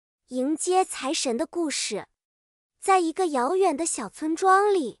迎接财神的故事。在一个遥远的小村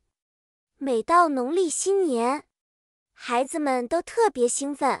庄里，每到农历新年，孩子们都特别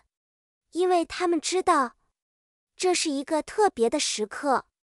兴奋，因为他们知道这是一个特别的时刻，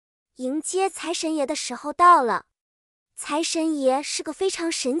迎接财神爷的时候到了。财神爷是个非常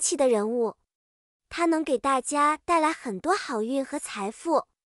神奇的人物，他能给大家带来很多好运和财富。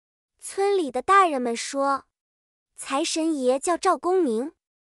村里的大人们说，财神爷叫赵公明，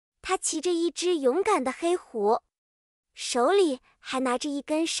他骑着一只勇敢的黑虎，手里还拿着一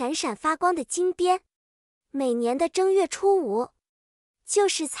根闪闪发光的金鞭。每年的正月初5，就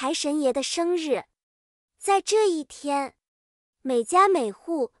是财神爷的生日。在这一天，每家每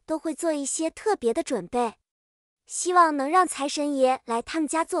户都会做一些特别的准备，希望能让财神爷来他们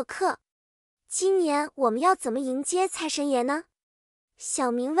家做客。今年我们要怎么迎接财神爷呢？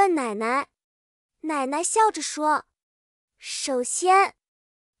小明问奶奶。奶奶笑着说，首先，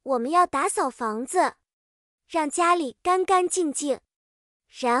我们要打扫房子，让家里干干净净。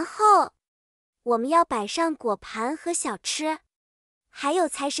然后，我们要摆上果盘和小吃，还有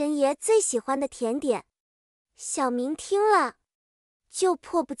财神爷最喜欢的甜点。小明听了，就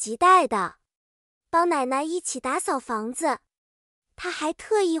迫不及待地帮奶奶一起打扫房子。他还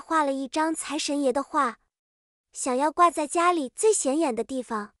特意画了一张财神爷的画，想要挂在家里最显眼的地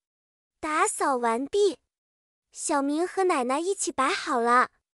方。打扫完毕，小明和奶奶一起摆好了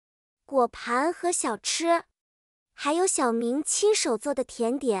果盘和小吃，还有小明亲手做的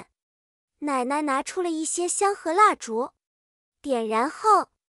甜点。奶奶拿出了一些香和蜡烛，点燃后，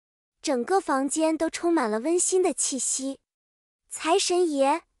整个房间都充满了温馨的气息。财神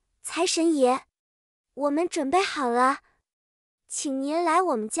爷，财神爷，我们准备好了，请您来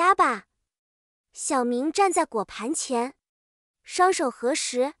我们家吧。小明站在果盘前，双手合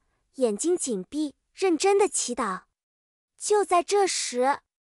十，眼睛紧闭，认真地祈祷。就在这时，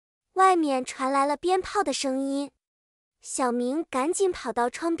外面传来了鞭炮的声音。小明赶紧跑到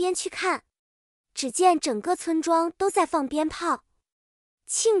窗边去看，只见整个村庄都在放鞭炮，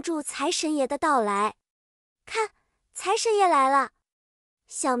庆祝财神爷的到来。看，财神爷来了！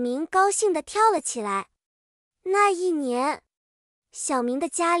小明高兴地跳了起来。那一年，小明的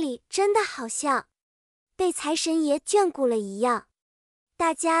家里真的好像被财神爷眷顾了一样，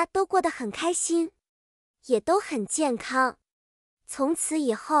大家都过得很开心，也都很健康。从此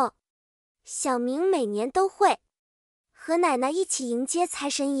以后，小明每年都会和奶奶一起迎接财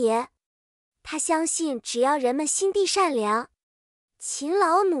神爷。他相信，只要人们心地善良，勤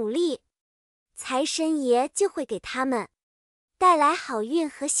劳努力，财神爷就会给他们带来好运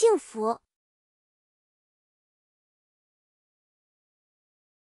和幸福。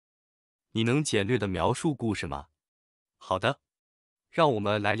你能简略地描述故事吗？好的，让我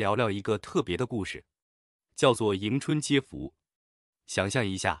们来聊聊一个特别的故事，叫做迎春接福。想象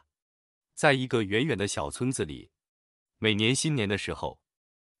一下，在一个远远的小村子里，每年新年的时候，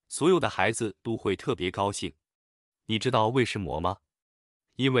所有的孩子都会特别高兴。你知道为什么吗？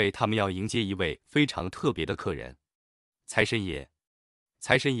因为他们要迎接一位非常特别的客人——财神爷。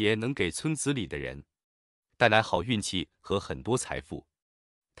财神爷能给村子里的人带来好运气和很多财富。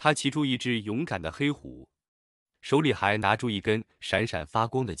他骑住一只勇敢的黑虎，手里还拿住一根闪闪发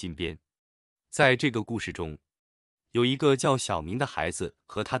光的金鞭。在这个故事中，有一个叫小明的孩子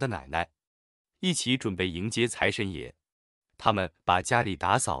和他的奶奶一起准备迎接财神爷。他们把家里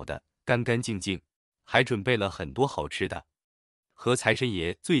打扫得干干净净，还准备了很多好吃的和财神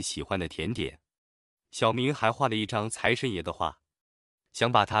爷最喜欢的甜点。小明还画了一张财神爷的画，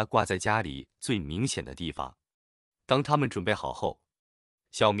想把它挂在家里最明显的地方。当他们准备好后，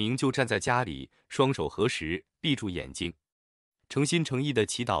小明就站在家里，双手合十，闭住眼睛，诚心诚意地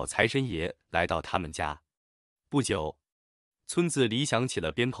祈祷财神爷来到他们家。不久，村子里响起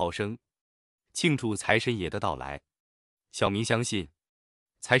了鞭炮声，庆祝财神爷的到来。小明相信，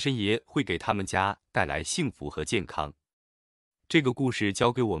财神爷会给他们家带来幸福和健康。这个故事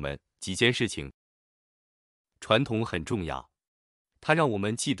教给我们几件事情：传统很重要，它让我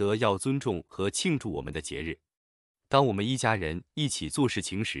们记得要尊重和庆祝我们的节日。当我们一家人一起做事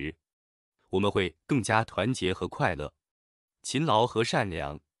情时，我们会更加团结和快乐。勤劳和善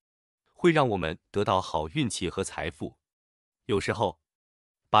良会让我们得到好运气和财富。有时候，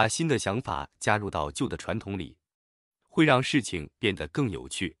把新的想法加入到旧的传统里，会让事情变得更有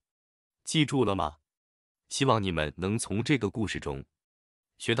趣。记住了吗？希望你们能从这个故事中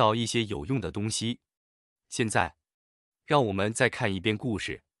学到一些有用的东西。现在，让我们再看一遍故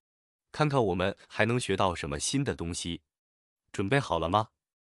事，看看我们还能学到什么新的东西。准备好了吗？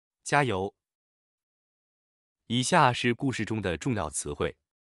加油！以下是故事中的重要词汇。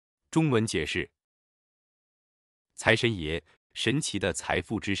中文解释：财神爷神奇的财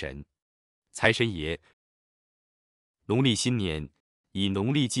富之神，财神爷。农历新年，以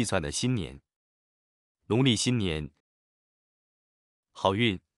农历计算的新年。农历新年，好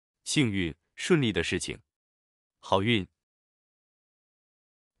运、幸运、顺利的事情。好运，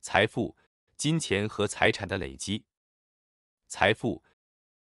财富、金钱和财产的累积。财富，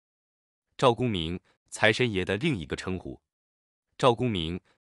赵公明，财神爷的另一个称呼。赵公明。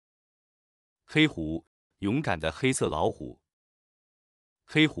黑虎，勇敢的黑色老虎。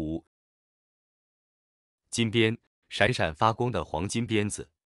黑虎。金鞭，闪闪发光的黄金鞭子。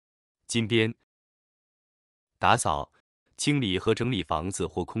金鞭。打扫，清理和整理房子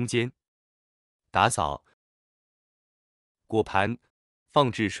或空间。打扫。果盘，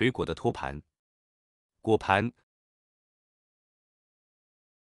放置水果的托盘。果盘。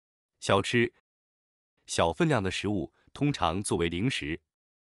小吃，小分量的食物，通常作为零食。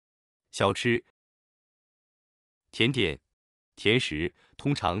小吃。甜点，甜食，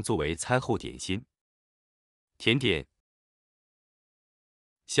通常作为餐后点心。甜点。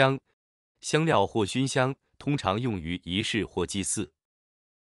香，香料或熏香，通常用于仪式或祭祀。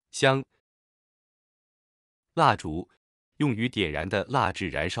香。蜡烛，用于点燃的蜡质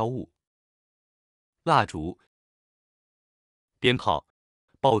燃烧物。蜡烛。鞭炮，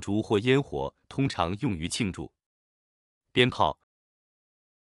爆竹或烟火，通常用于庆祝。鞭炮。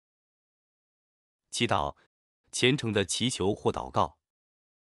祈祷，虔诚的祈求或祷告。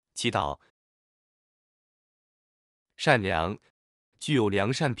祈祷。善良，具有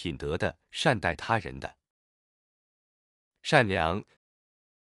良善品德的，善待他人的。善良。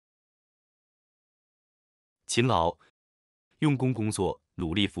勤劳，用功工作，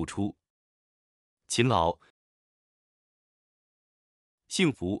努力付出。勤劳。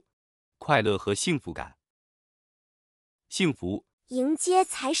幸福，快乐和幸福感。幸福。迎接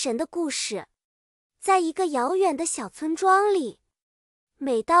财神的故事。在一个遥远的小村庄里，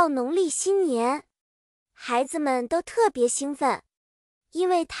每到农历新年，孩子们都特别兴奋，因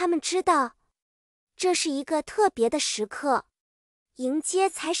为他们知道，这是一个特别的时刻，迎接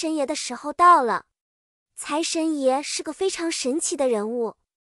财神爷的时候到了。财神爷是个非常神奇的人物，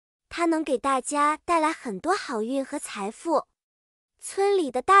他能给大家带来很多好运和财富。村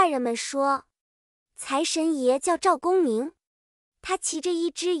里的大人们说，财神爷叫赵公明，他骑着一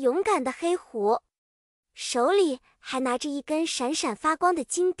只勇敢的黑虎，手里还拿着一根闪闪发光的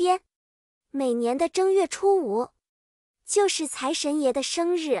金鞭。每年的正月初5，就是财神爷的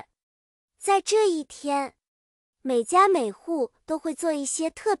生日。在这一天，每家每户都会做一些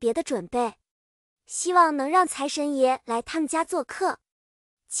特别的准备，希望能让财神爷来他们家做客。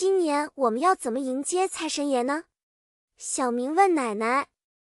今年我们要怎么迎接财神爷呢？小明问奶奶。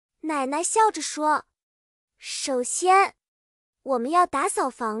奶奶笑着说，首先，我们要打扫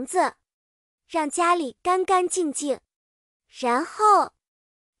房子，让家里干干净净。然后，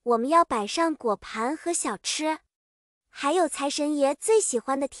我们要摆上果盘和小吃，还有财神爷最喜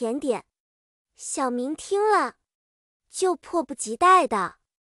欢的甜点。小明听了，就迫不及待地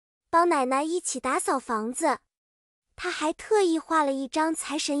帮奶奶一起打扫房子。他还特意画了一张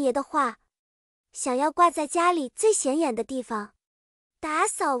财神爷的画，想要挂在家里最显眼的地方。打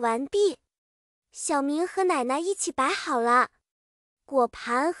扫完毕，小明和奶奶一起摆好了果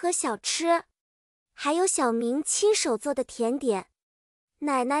盘和小吃，还有小明亲手做的甜点。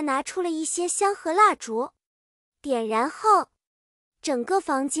奶奶拿出了一些香和蜡烛，点燃后，整个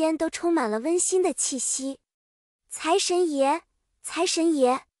房间都充满了温馨的气息。财神爷，财神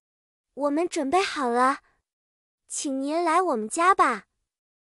爷，我们准备好了，请您来我们家吧。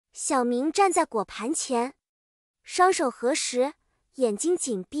小明站在果盘前，双手合十，眼睛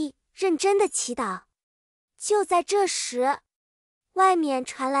紧闭，认真的祈祷。就在这时，外面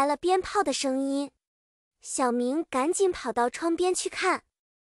传来了鞭炮的声音。小明赶紧跑到窗边去看，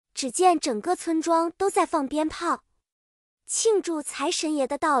只见整个村庄都在放鞭炮，庆祝财神爷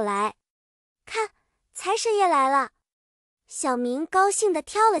的到来。看，财神爷来了！小明高兴地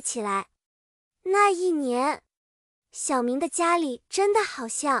跳了起来。那一年，小明的家里真的好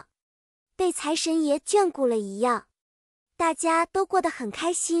像被财神爷眷顾了一样，大家都过得很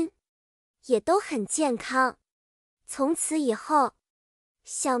开心，也都很健康。从此以后，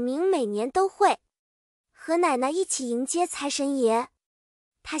小明每年都会和奶奶一起迎接财神爷。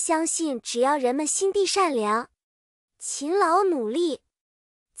他相信，只要人们心地善良，勤劳努力，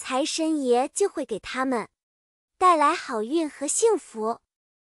财神爷就会给他们带来好运和幸福。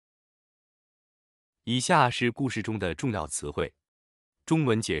以下是故事中的重要词汇。中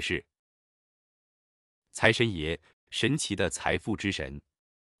文解释：财神爷，神奇的财富之神。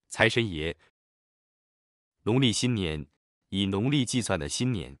财神爷。农历新年，以农历计算的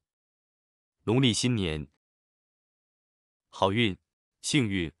新年。农历新年。好运、幸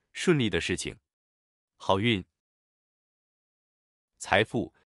运、顺利的事情。好运、财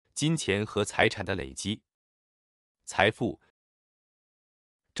富、金钱和财产的累积。财富，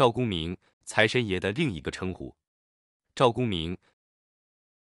赵公明，财神爷的另一个称呼。赵公明，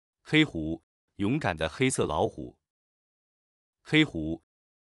黑虎，勇敢的黑色老虎。黑虎，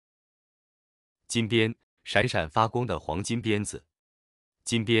金鞭，闪闪发光的黄金鞭子。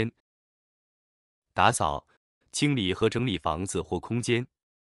金鞭，打扫、清理和整理房子或空间。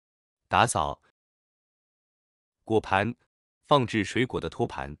打扫。果盘，放置水果的托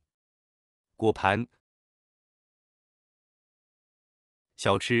盘。果盘。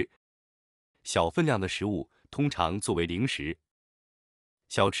小吃，小分量的食物，通常作为零食。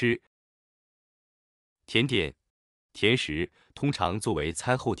小吃。甜点，甜食，通常作为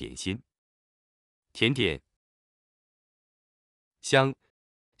餐后点心。甜点。香，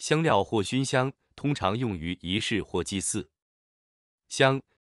香料或熏香，通常用于仪式或祭祀。香。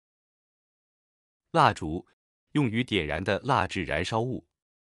蜡烛，用于点燃的蜡质燃烧物。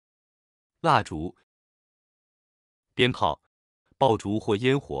蜡烛。鞭炮，爆竹或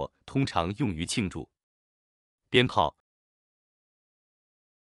烟火，通常用于庆祝。鞭炮。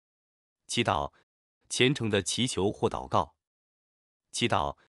祈祷，虔诚的祈求或祷告。祈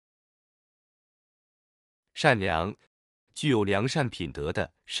祷。善良，具有良善品德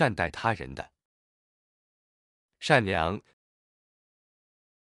的，善待他人的。善良。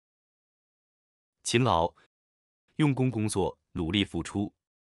勤劳，用功工作，努力付出。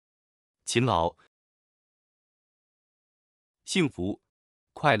勤劳。幸福，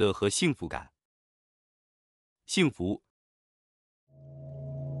快乐和幸福感。幸福。